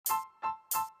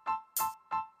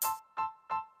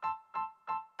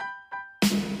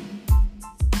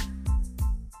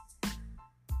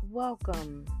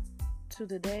Welcome to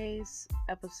today's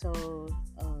episode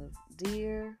of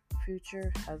Dear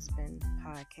Future Husband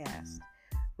Podcast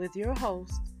with your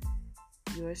host,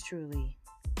 yours truly,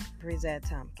 Brizette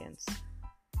Tompkins.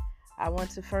 I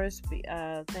want to first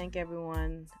thank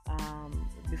everyone,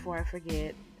 before I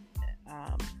forget,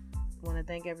 I want to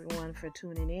thank everyone for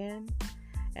tuning in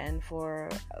and for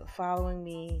following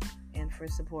me and for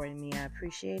supporting me. I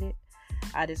appreciate it.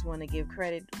 I just want to give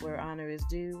credit where honor is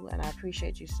due, and I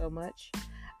appreciate you so much.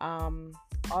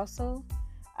 Also,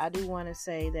 I do want to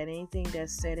say that anything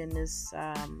that's said in this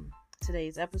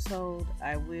today's episode,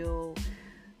 I will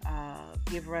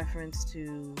give reference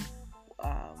to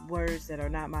words that are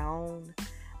not my own,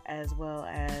 as well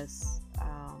as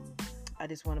I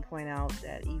just want to point out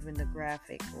that even the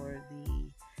graphic or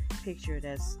the picture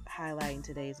that's highlighting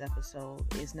today's episode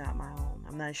is not my own.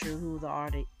 I'm not sure who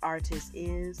the artist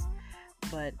is,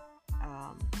 but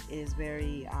it is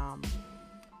very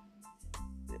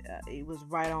it was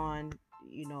right on,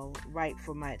 right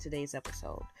for my today's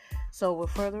episode. So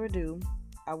with further ado,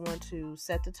 I want to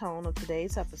set the tone of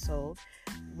today's episode,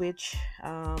 which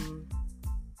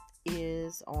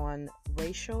is on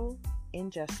racial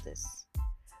injustice.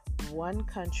 One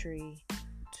country,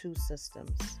 two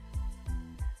systems.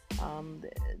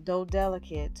 Though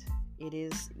delicate, it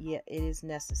is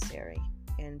necessary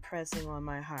and pressing on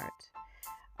my heart.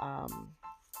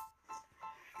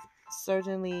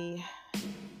 Certainly,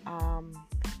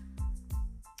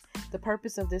 the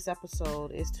purpose of this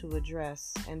episode is to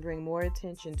address and bring more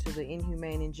attention to the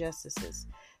inhumane injustices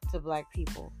to Black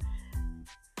people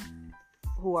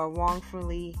who are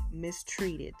wrongfully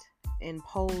mistreated,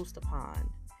 imposed upon,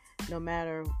 no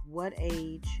matter what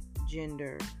age,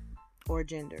 gender.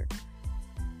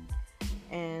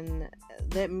 And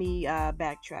let me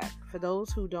backtrack. For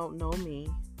those who don't know me,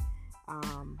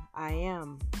 I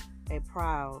am a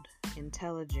proud,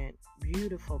 intelligent,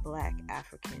 beautiful Black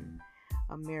African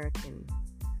American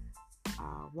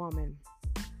woman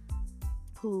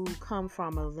who come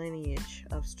from a lineage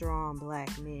of strong Black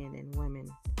men and women.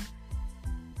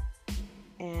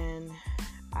 And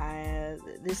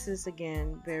this is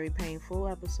again very painful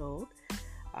episode.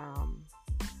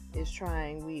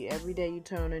 Every day you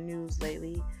turn on the news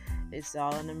lately, it's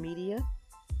all in the media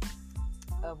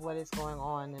of what is going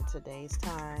on in today's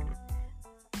time.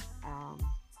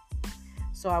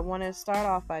 So I want to start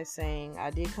off by saying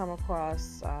I did come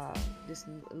across this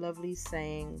lovely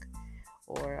saying,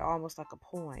 or almost like a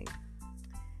poem.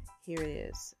 Here it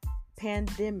is.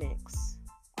 Pandemics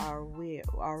are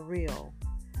real,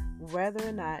 whether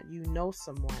or not you know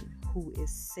someone who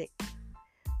is sick.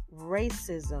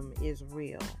 Racism is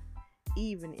real,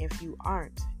 even if you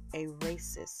aren't a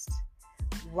racist.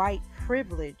 White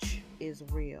privilege is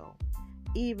real,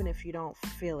 even if you don't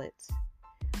feel it.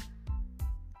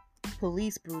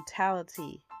 Police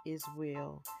brutality is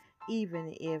real,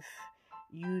 even if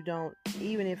you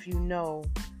know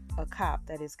a cop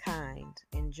that is kind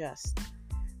and just.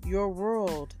 Your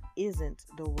world isn't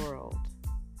the world.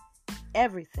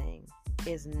 Everything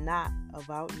is not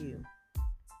about you.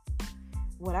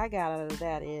 What I got out of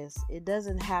that is it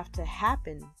doesn't have to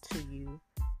happen to you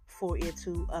for it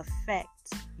to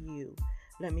affect you.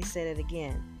 Let me say that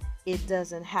again. It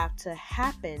doesn't have to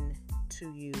happen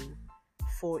to you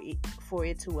for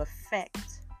it to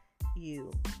affect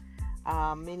you.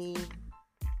 Many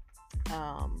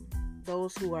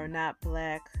those who are not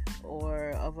Black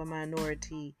or of a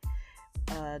minority,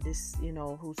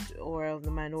 or of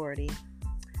the minority,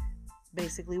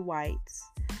 basically whites,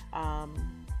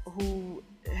 who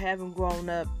haven't grown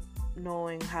up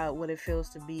knowing what it feels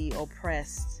to be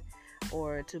oppressed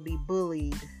or to be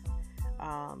bullied,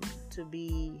 to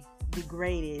be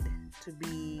degraded, to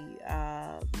be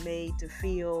made to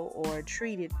feel or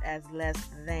treated as less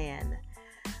than,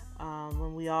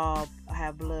 when we all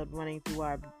have blood running through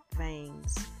our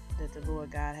veins that the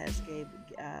Lord God has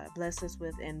blessed us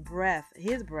with, and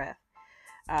His breath,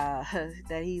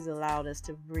 that He's allowed us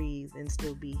to breathe and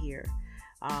still be here.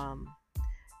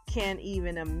 Can't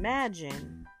even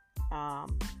imagine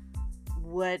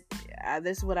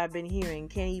this is what I've been hearing.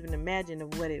 Can't even imagine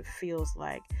of what it feels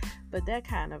like. But that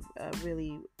kind of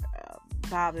really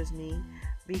bothers me,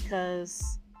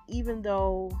 because even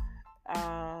though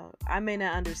I may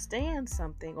not understand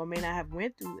something or may not have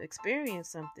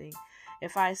experienced something,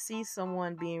 if I see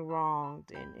someone being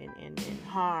wronged and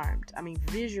harmed,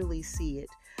 visually see it,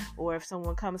 or if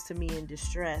someone comes to me in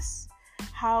distress,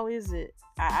 how is it?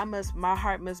 My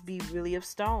heart must be really of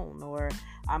stone, or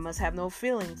I must have no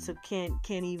feelings, so can't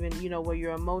even, where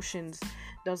your emotions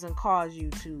doesn't cause you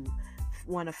to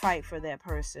want to fight for that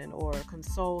person or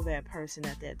console that person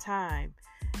at that time.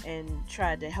 and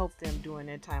tried to help them during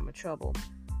their time of trouble.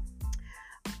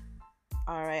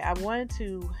 All right, I wanted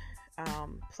to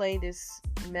play this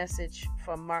message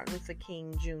from Martin Luther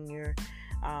King Jr.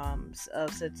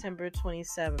 Of September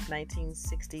 27th,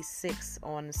 1966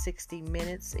 on 60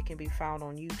 Minutes. It can be found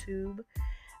on YouTube.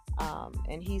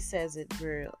 And he says it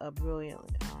a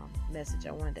brilliant message.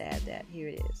 I wanted to add that. Here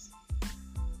it is.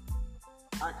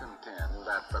 I contend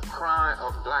that the cry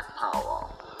of black power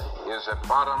is at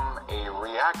bottom a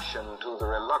reaction to the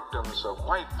reluctance of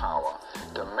white power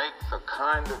to make the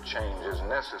kind of changes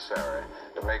necessary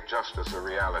to make justice a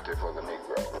reality for the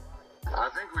Negro. I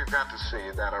think we've got to see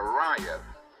that a riot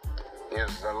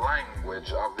is the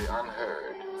language of the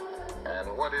unheard.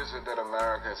 And what is it that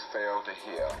America has failed to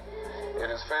hear? It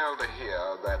has failed to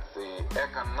hear that the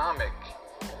economic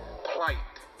plight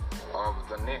of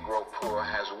the Negro poor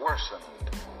has worsened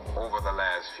over the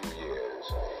last few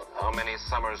years. How many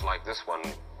summers like this one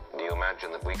do you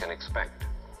imagine that we can expect?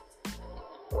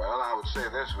 Well, I would say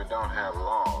this: we don't have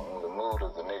long. The mood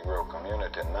of the Negro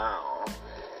community now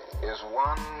is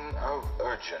one of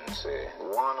urgency,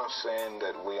 one of saying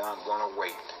that we aren't going to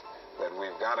wait, that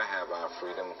we've got to have our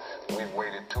freedom. We've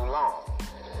waited too long.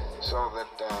 So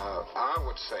that I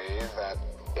would say that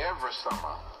every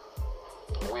summer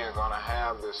we are going to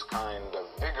have this kind of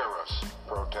vigorous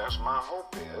protest. My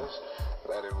hope is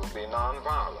that it will be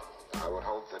nonviolent. I would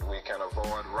hope that we can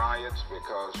avoid riots,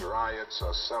 because riots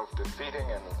are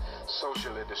self-defeating and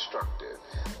socially destructive.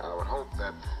 I would hope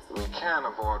that we can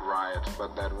avoid riots,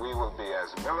 but that we will be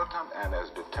as militant and as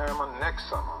determined next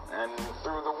summer and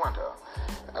through the winter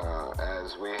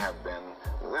as we have been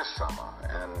this summer.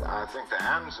 And I think the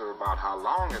answer about how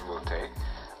long it will take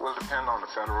will depend on the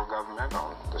federal government,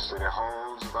 on the city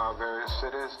halls of our various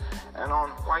cities, and on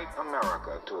white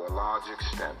America to a large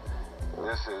extent.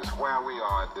 This is where we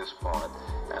are at this point,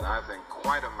 and I think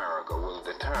white America will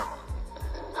determine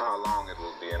how long it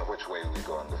will be and which way we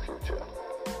go in the future.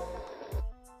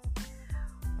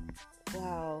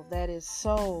 Wow, that is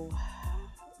so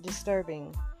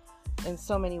disturbing in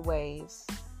so many ways.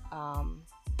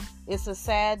 It's a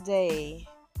sad day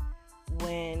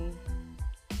when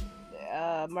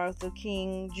Martin Luther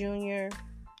King Jr.,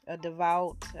 a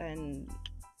devout and,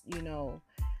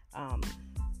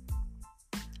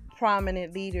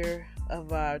 prominent leader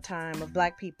of our time, of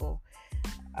black people,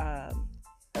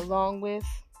 along with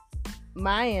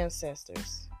my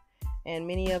ancestors and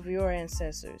many of your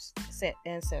ancestors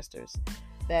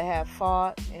that have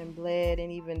fought and bled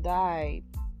and even died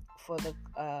for the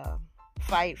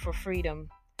fight for freedom,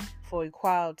 for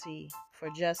equality,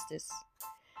 for justice.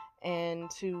 And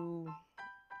to,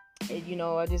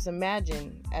 I just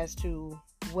imagine as to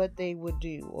what they would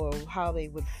do or how they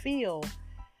would feel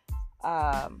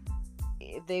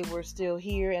if they were still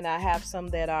here. And I have some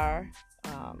that are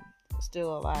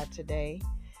still alive today.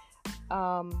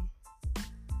 I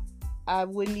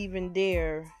wouldn't even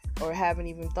dare or haven't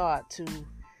even thought to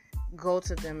go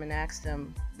to them and ask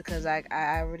them, because I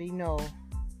already know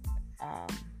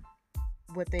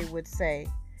what they would say.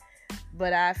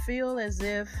 But I feel as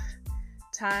if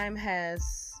time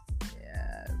has,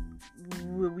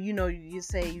 you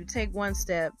say you take one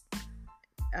step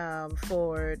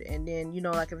forward, and then,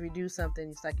 like if you do something,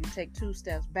 it's like you take two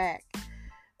steps back.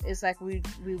 It's like we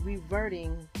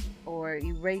reverting or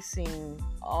erasing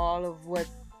all of what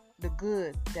the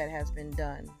good that has been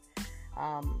done.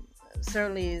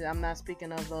 Certainly, I'm not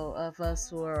speaking of us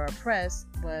who are oppressed,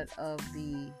 but of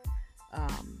the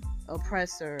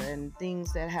oppressor, and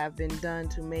things that have been done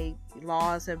to make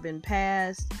laws have been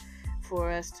passed for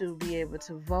us to be able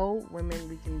to vote.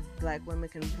 Black women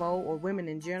can vote, or women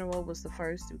in general was the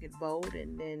first who could vote.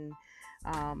 And then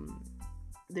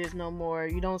there's no more,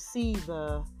 you don't see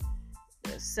the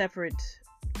separate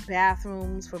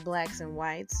bathrooms for blacks and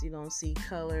whites. You don't see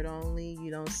colored only.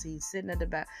 You don't see sitting at the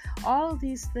back. All of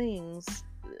these things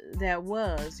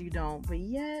you don't, but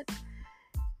yet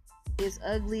its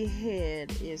ugly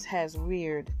head has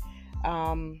reared.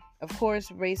 Of course,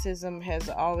 racism has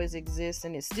always existed,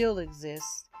 and it still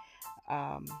exists,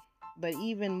 but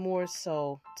even more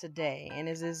so today. And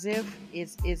it's as if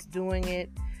it's doing it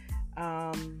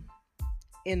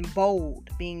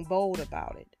being bold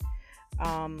about it.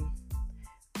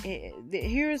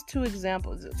 Here's two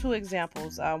examples.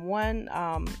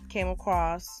 One came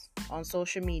across on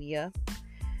social media.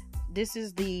 This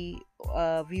is the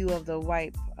view of the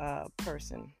white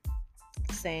person,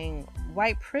 saying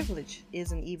white privilege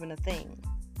isn't even a thing.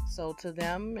 So to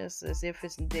them, it's as if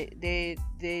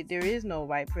there is no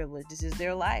white privilege. This is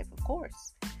their life, of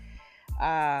course.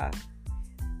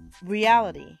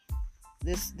 Reality.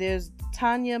 There's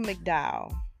Tanya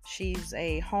McDowell. She's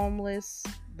a homeless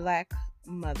black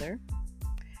mother,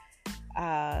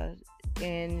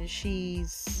 and she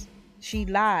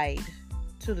lied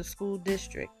to the school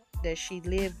district that she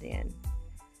lived in,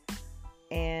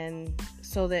 and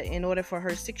so that in order for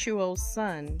her 6-year-old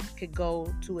son could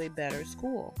go to a better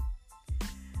school.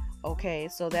 Okay,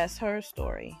 so that's her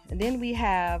story. And then we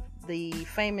have the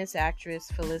famous actress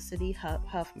Felicity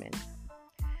Huffman,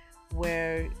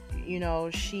 where,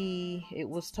 it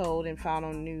was told and found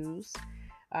on news,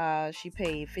 she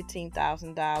paid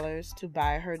 $15,000 to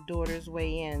buy her daughter's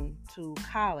way in to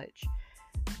college,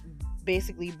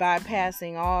 basically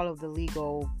bypassing all of the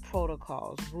legal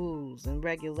protocols, rules, and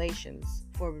regulations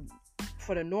for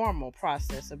the normal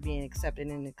process of being accepted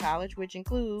into college, which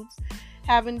includes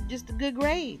having just good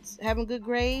grades,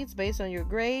 based on your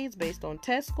grades, based on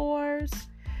test scores,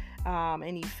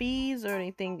 any fees or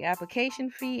anything, application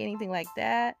fee, anything like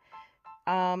that.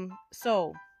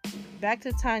 So back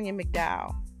to Tanya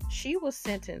McDowell. She was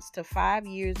sentenced to 5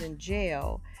 years in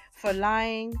jail for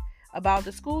lying about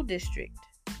the school district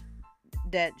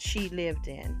that she lived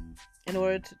in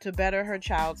order to better her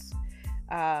child's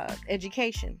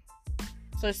education.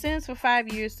 So sentenced for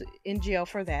 5 years in jail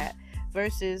for that,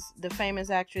 versus the famous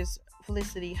actress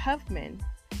Felicity Huffman.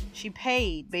 She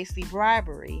paid, basically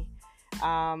bribery,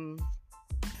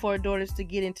 for her daughters to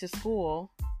get into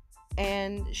school,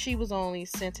 and she was only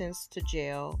sentenced to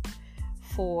jail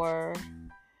for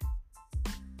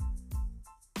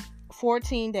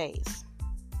 14 days.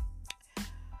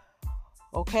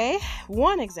 Okay,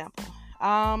 one example.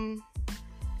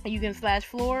 You can flash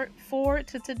forward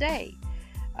to today,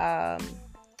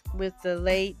 with our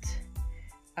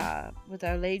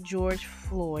late George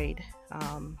Floyd,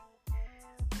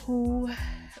 who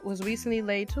was recently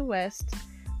laid to rest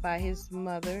by his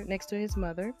mother, next to his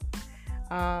mother.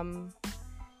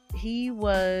 He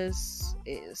was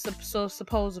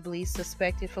supposedly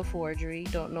suspected for forgery.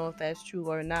 Don't know if that's true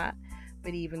or not,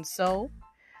 but even so,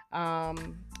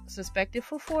 suspected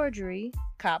for forgery.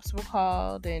 Cops were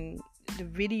called, and the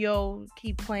video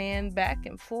keep playing back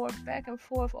and forth,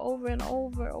 over and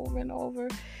over.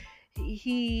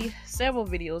 Several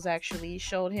videos actually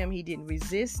showed him he didn't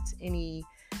resist any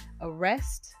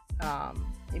arrest.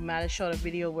 It might have showed a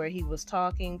video where he was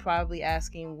talking, probably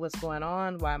asking, what's going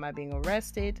on? Why am I being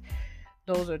arrested?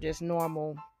 Those are just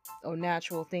normal or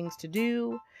natural things to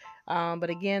do. But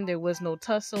again, there was no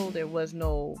tussle. There was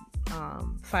no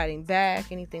fighting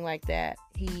back, anything like that.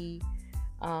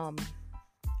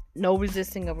 No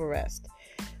resisting of arrest.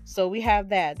 So we have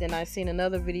that. Then I seen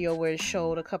another video where it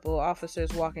showed a couple of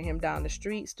officers walking him down the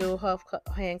street, still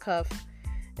handcuffed.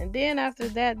 And then after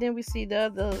that, then we see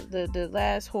the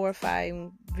last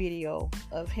horrifying video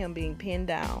of him being pinned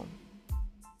down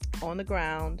on the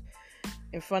ground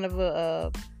in front of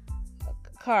a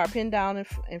car, pinned down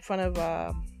in front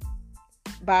of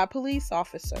by a police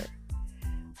officer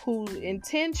who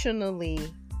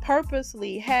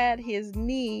purposely had his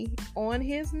knee on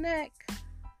his neck.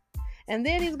 And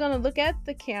then he's going to look at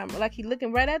the camera, like he's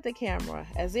looking right at the camera,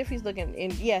 as if he's looking,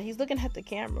 and yeah, he's looking at the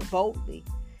camera boldly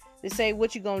to say,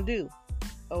 what you going to do?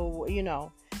 Oh,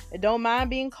 don't mind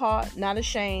being caught, not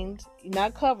ashamed,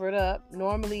 not covered up.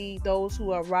 Normally, those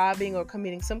who are robbing or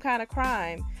committing some kind of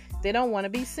crime, they don't want to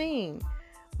be seen.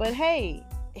 But hey,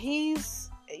 you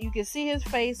can see his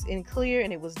face in clear,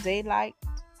 and it was daylight,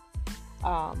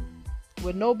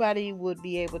 where nobody would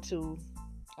be able to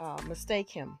mistake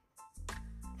him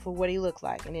for what he looked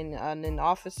like. And then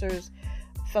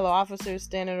fellow officers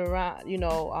standing around,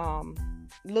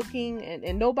 looking,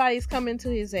 and nobody's coming to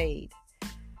his aid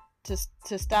to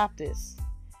stop this.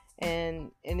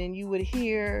 And then you would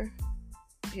hear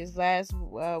his last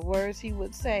words he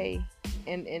would say,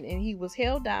 and he was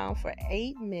held down for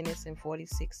 8 minutes and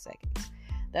 46 seconds.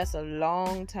 That's a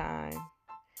long time.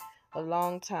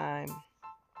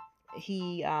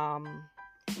 He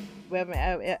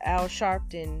Reverend Al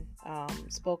Sharpton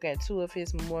spoke at 2 of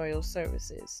his memorial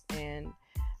services, and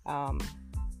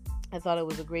I thought it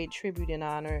was a great tribute and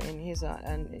honor in his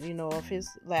of his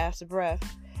last breath,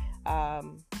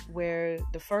 where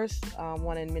the first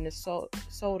one in Minnesota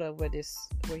where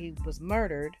he was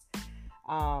murdered,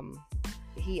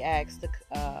 he asked the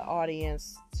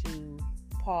audience to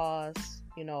pause,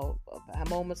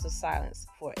 moments of silence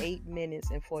for 8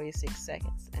 minutes and 46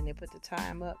 seconds, and they put the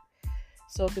time up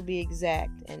so it could be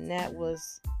exact. And that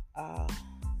was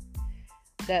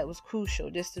crucial,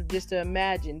 just to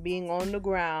imagine being on the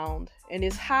ground, and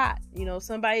it's hot,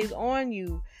 somebody's on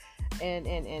you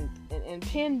and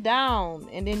pinned down,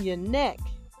 and then your neck.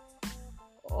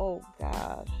 Oh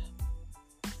God,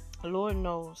 the Lord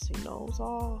knows. He knows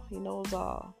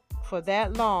all for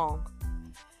that long.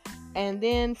 And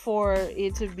then for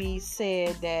it to be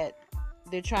said that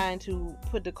they're trying to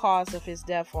put the cause of his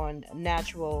death on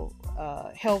natural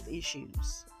health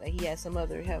issues. Like he had some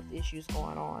other health issues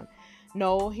going on.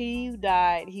 No, he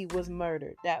died. He was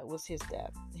murdered. That was his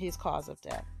death, his cause of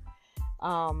death.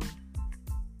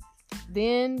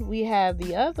 Then we have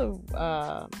the other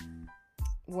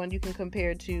one you can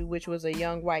compare to, which was a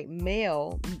young white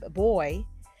male boy,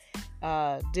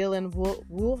 Dylan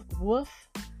Wolf.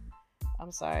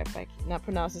 I'm sorry if I cannot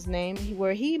pronounce his name.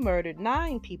 Where he murdered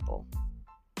 9 people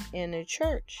in a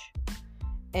church,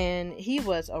 and he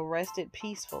was arrested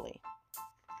peacefully.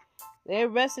 They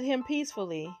arrested him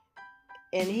peacefully,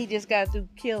 and he just got through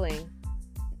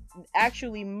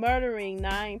actually murdering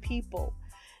 9 people.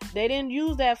 They didn't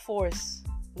use that force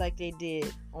like they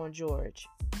did on George,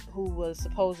 who was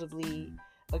supposedly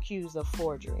accused of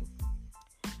forgery.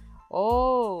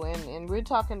 Oh, and we're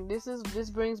talking, this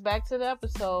brings back to the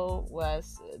episode,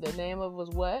 was the name of was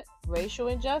what? Racial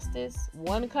injustice.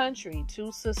 One country,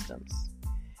 2 systems.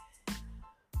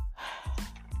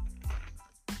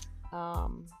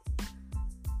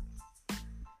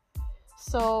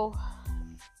 So,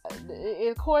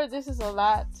 of course, this is a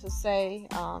lot to say.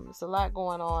 It's a lot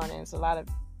going on, and it's a lot of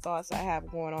thoughts I have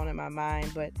going on in my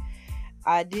mind, but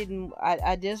I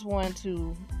just want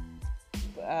to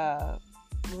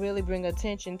really bring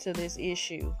attention to this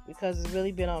issue because it's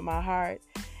really been on my heart,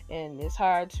 and it's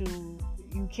hard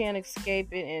you can't escape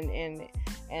it,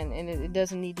 and it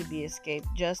doesn't need to be escaped.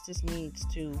 Justice needs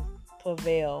to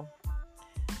prevail.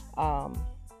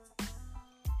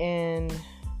 And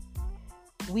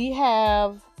we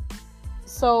have,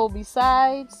 so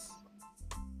besides,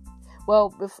 well,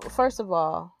 first of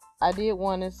all, I did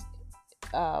want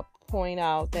to point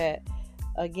out that,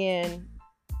 again,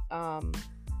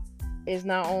 it's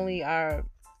not only our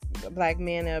black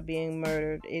men that are being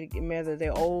murdered, whether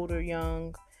they're old or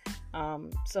young.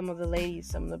 Some of the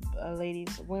ladies,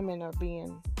 women are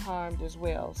being harmed as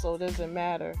well. So it doesn't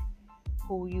matter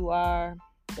who you are,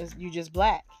 you're just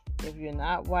black. If you're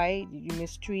not white, you're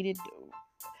mistreated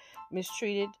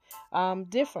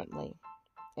differently,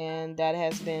 and that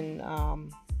has been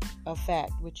a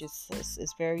fact, which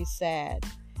is very sad.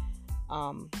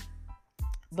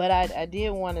 But I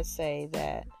did want to say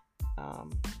that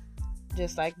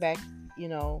just like back,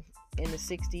 in the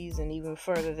 60s and even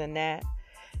further than that,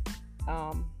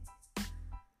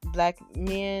 black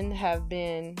men have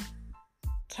been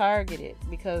targeted.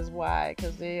 Because why?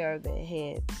 Because they are the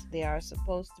heads. They are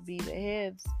supposed to be the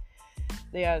heads.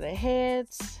 They are the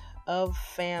heads of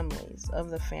families, of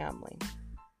the family.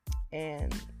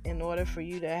 And in order for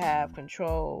you to have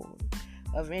control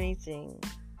of anything,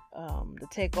 to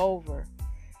take over,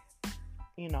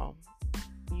 to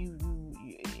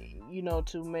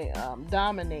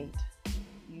dominate,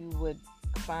 you would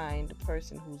find the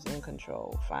person who's in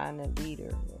control, find a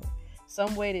leader, or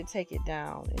some way to take it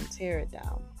down and tear it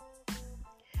down.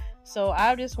 So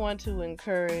I just want to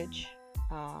encourage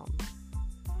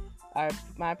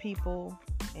my people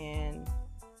and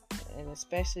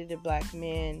especially the black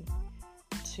men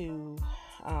to,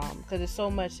 because there's so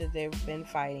much that they've been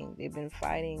fighting. They've been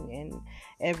fighting, and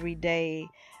every day,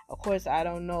 of course, I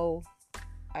don't know.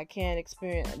 I can't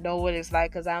know what it's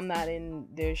like because I'm not in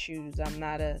their shoes. I'm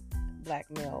not a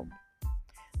black male,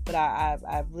 but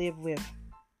I've lived with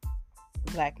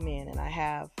black men, and I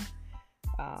have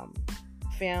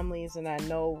families, and I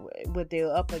know what they're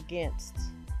up against.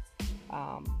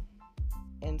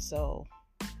 And so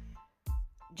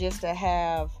just to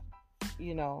have,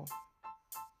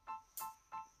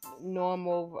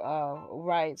 normal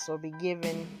rights, or be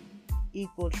given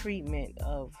equal treatment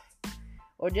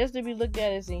or just to be looked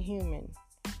at as inhuman,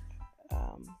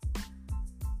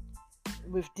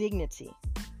 with dignity.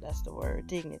 That's the word,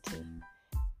 dignity.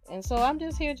 And so I'm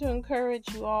just here to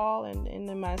encourage you all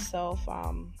and myself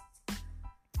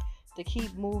to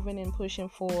keep moving and pushing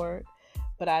forward.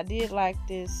 But I did like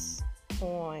this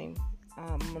poem.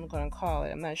 I'm going to call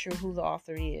it. I'm not sure who the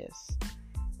author is.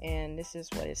 And this is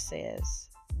what it says.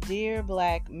 Dear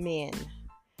black men,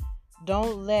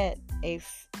 don't let a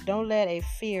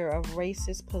fear of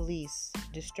racist police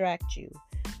distract you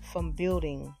from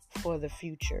building for the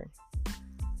future.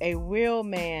 A real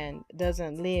man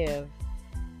doesn't live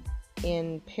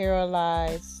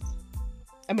paralyzed,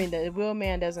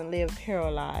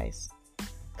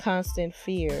 constant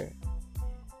fear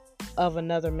of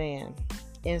another man.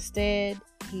 Instead,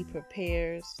 he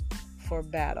prepares for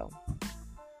battle.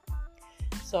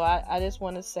 So I just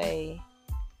want to say,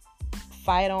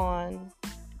 fight on.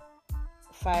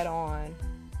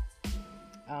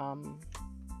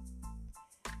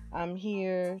 I'm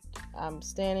here. I'm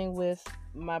standing with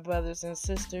my brothers and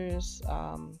sisters,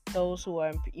 those who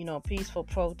are, peaceful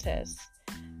protests,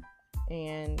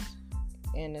 and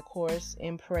of course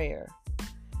in prayer.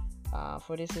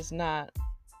 For this is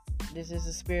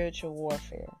a spiritual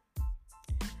warfare.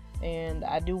 And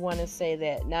I do want to say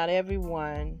that not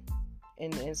everyone,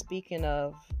 and speaking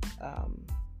of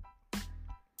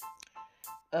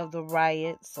the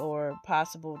riots or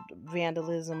possible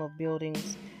vandalism of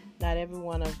buildings, not every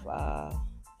one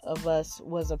of us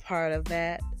was a part of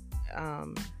that.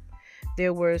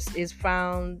 Is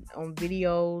found on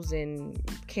videos and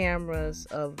cameras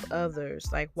of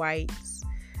others, like whites,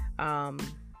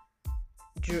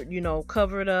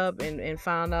 covered up and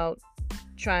found out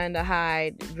trying to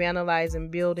hide,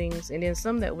 vandalizing buildings, and then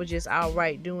some that were just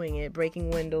outright doing it, breaking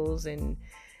windows and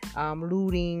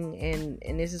looting,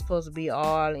 and this is supposed to be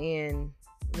all in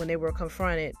when they were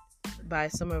confronted by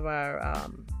some of our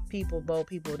bold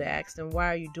people, to ask them, why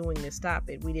are you doing this? Stop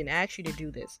it. We didn't ask you to do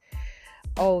this.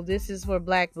 Oh, this is for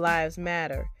Black Lives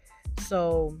Matter.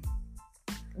 So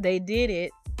they did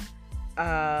it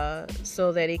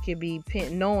so that it could be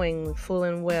knowing full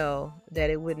and well that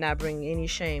it would not bring any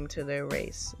shame to their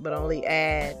race, but only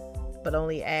add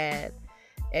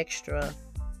extra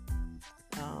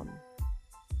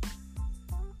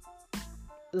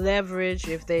leverage,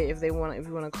 if you want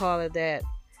to call it that,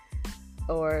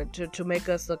 or to make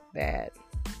us look bad.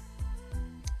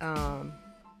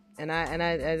 And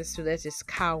I just feel that's just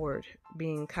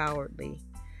being cowardly.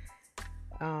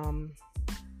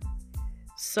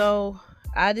 So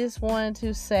I just wanted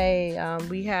to say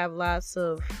we have lots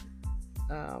of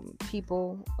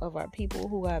people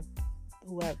who have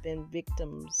been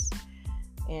victims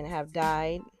and have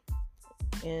died,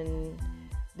 and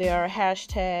there are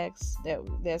hashtags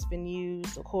that's been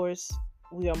used. Of course,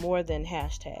 we are more than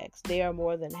hashtags. They are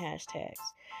more than hashtags.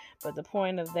 But the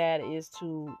point of that is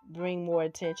to bring more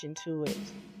attention to it.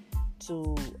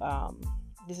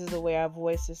 This is the way our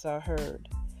voices are heard,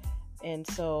 and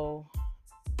so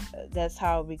that's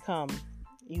how it become.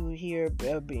 You hear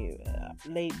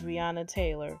late Breonna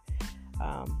Taylor,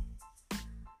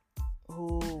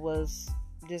 who was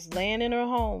just laying in her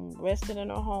home, resting in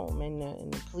her home, and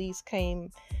the police came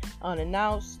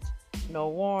unannounced, no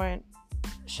warrant,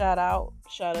 shot up,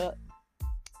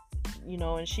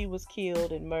 and she was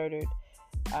killed and murdered.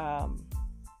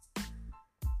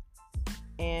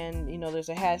 And there's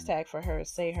a hashtag for her,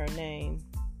 say her name.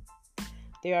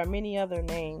 There are many other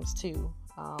names too.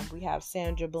 We have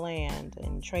Sandra Bland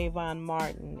and Trayvon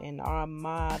Martin and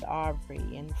Ahmaud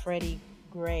Arbery and Freddie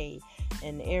Gray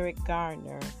and Eric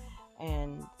Gardner,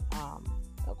 and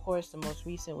of course the most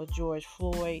recent was George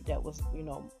Floyd, that was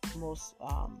most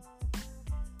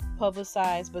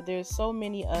publicized. But there's so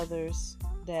many others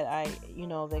that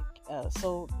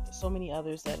so many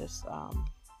others that is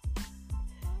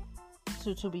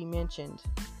to be mentioned.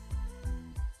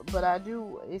 But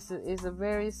it's a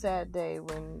very sad day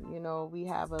when we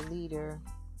have a leader,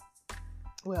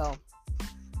 a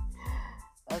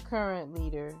current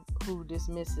leader, who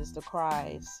dismisses the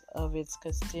cries of his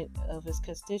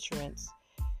constituents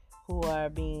who are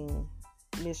being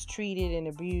mistreated and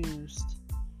abused,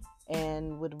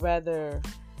 and would rather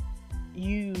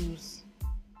use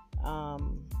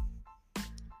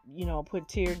put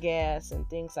tear gas and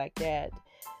things like that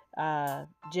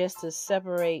just to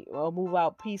separate or move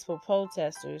out peaceful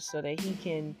protesters, so that he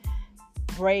can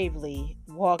bravely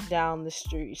walk down the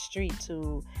street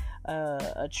to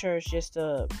a church just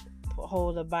to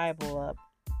hold a Bible up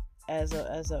as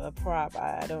a prop.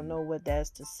 I don't know what that's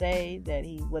to say,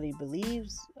 what he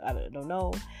believes. I don't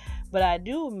know. But I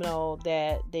do know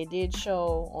that they did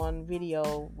show on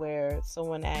video where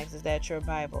someone asked, "Is that your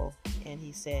Bible?" And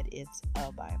he said, "It's a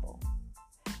Bible."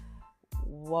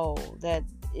 Whoa, that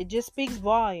it just speaks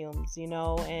volumes,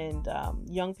 and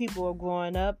young people are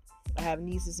growing up. I have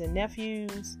nieces and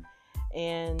nephews,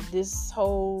 and this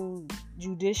whole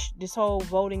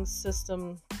voting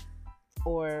system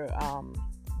or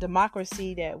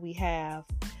democracy that we have,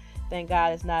 thank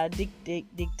God, is not a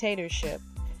dictatorship,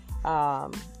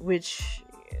 which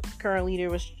current leader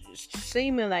was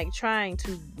seeming like trying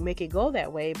to make it go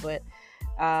that way. But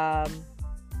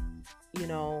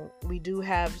we do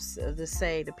have the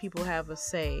say. The people have a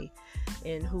say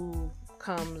in who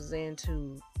comes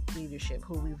into leadership,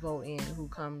 who we vote in, who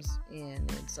comes in.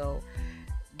 And so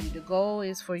the goal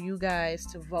is for you guys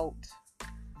to vote.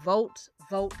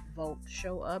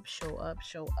 Show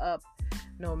up,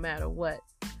 no matter what.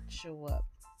 Show up.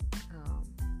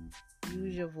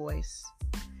 Use your voice.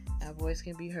 Our voice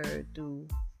can be heard through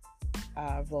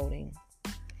our voting.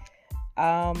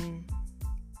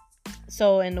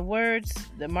 So in the words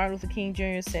that Martin Luther King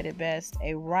Jr. said it best,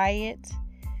 a riot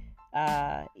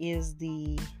is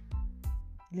the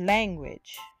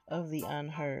language of the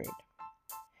unheard.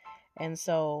 And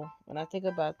so when I think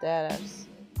about that,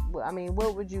 I mean,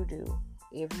 what would you do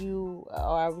if you,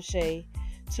 or I would say,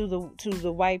 to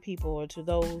the white people or to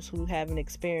those who haven't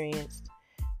experienced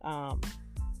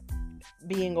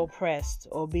being oppressed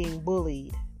or being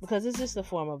bullied, because it's just a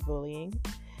form of bullying.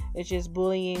 It's just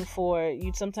bullying for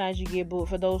you. Sometimes you get bullied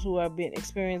for those who have been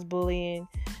experienced bullying.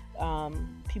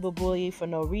 People bully you for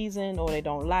no reason, or they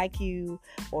don't like you,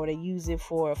 or they use it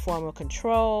for a form of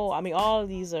control. I mean, all of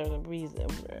these are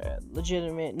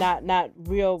legitimate, not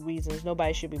real reasons.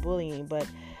 Nobody should be bullying, but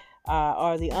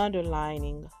are the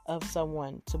underlining of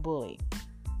someone to bully.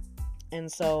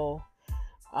 And so,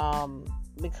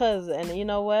 because you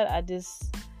know what,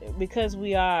 because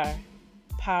we are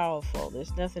powerful,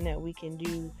 there's nothing that we can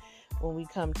do when we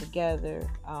come together.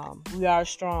 We are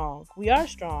strong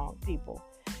people,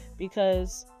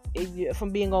 because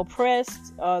from being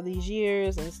oppressed all these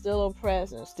years and still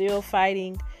oppressed and still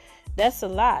fighting, that's a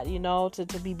lot,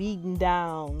 to be beaten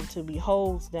down, to be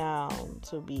hosed down,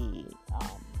 to be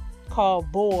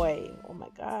called boy. Oh my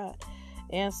God,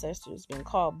 ancestors being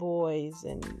called boys,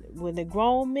 and when they're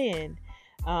grown men,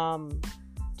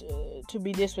 to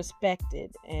be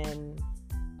disrespected, and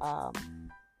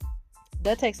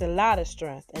that takes a lot of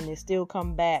strength, and they still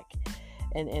come back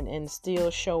and still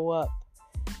show up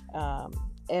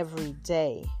every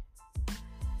day.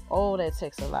 Oh, that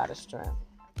takes a lot of strength.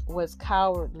 What's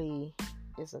cowardly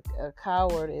is a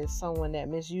coward is someone that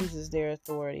misuses their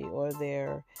authority or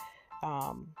their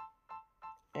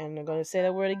and I'm going to say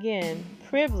that word again,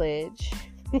 privilege,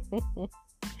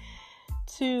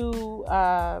 to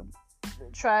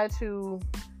try to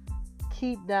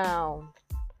keep down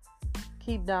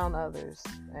others.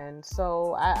 And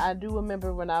so I do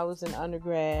remember when I was in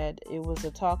undergrad, it was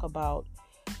a talk about,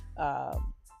 and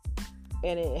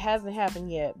it hasn't happened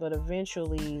yet, but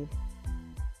eventually,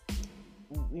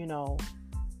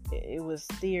 it was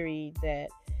theory that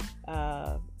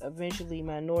eventually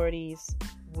minorities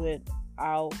would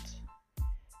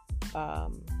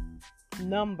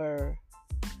number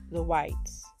the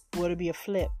whites. Would it be a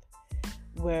flip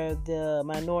where the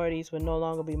minorities would no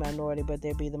longer be minority, but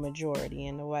they'd be the majority,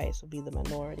 and the whites would be the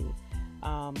minority?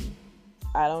 I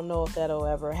don't know if that'll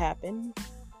ever happen.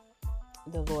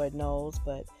 The Lord knows,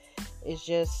 but it's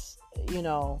just,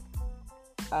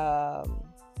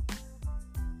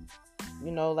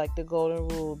 like the golden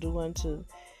rule, do unto,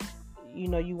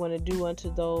 you want to do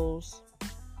unto those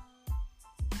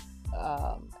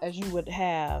as you would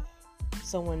have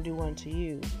someone do unto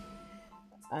you.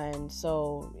 And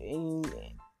so,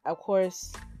 of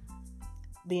course,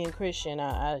 being Christian,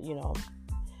 I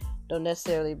don't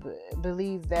necessarily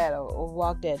believe that or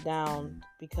walk that down,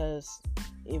 because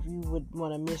if you would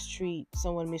want to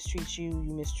someone mistreats you,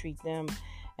 you mistreat them,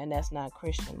 and that's not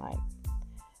Christian-like.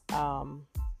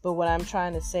 But what I'm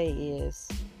trying to say is,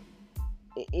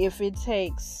 if it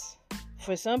takes,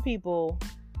 for some people,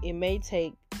 it may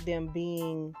take them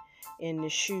being in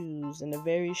the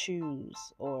very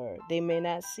shoes, or they may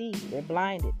not see, they're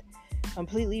blinded,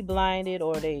 completely blinded,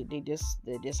 or they're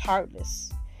just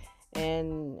heartless,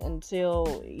 and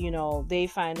until they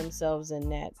find themselves in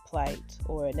that plight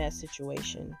or in that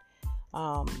situation,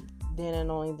 then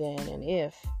and only then and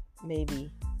if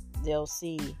maybe they'll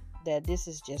see that this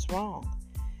is just wrong.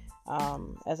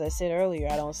 As I said earlier,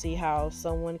 I don't see how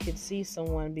someone could see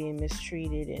someone being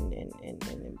mistreated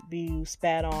and be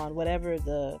spat on, whatever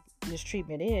the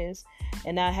mistreatment is,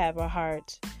 and not have a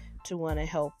heart to want to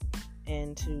help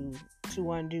and to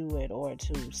undo it or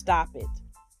to stop it.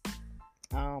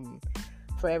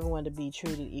 For everyone to be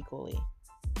treated equally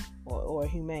or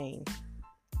humane,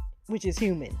 which is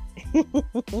human.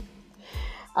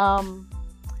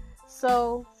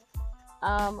 So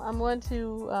I'm going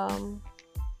to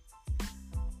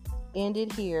end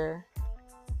it here.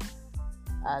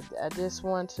 I just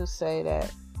want to say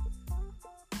that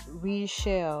we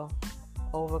shall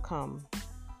overcome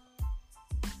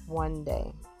one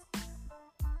day.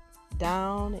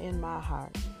 Down in my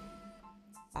heart,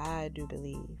 I do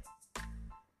believe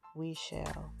we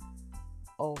shall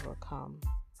overcome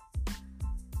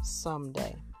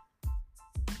someday.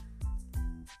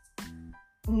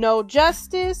 No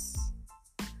justice,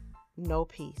 no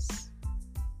peace.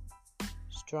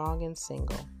 Strong and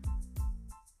single.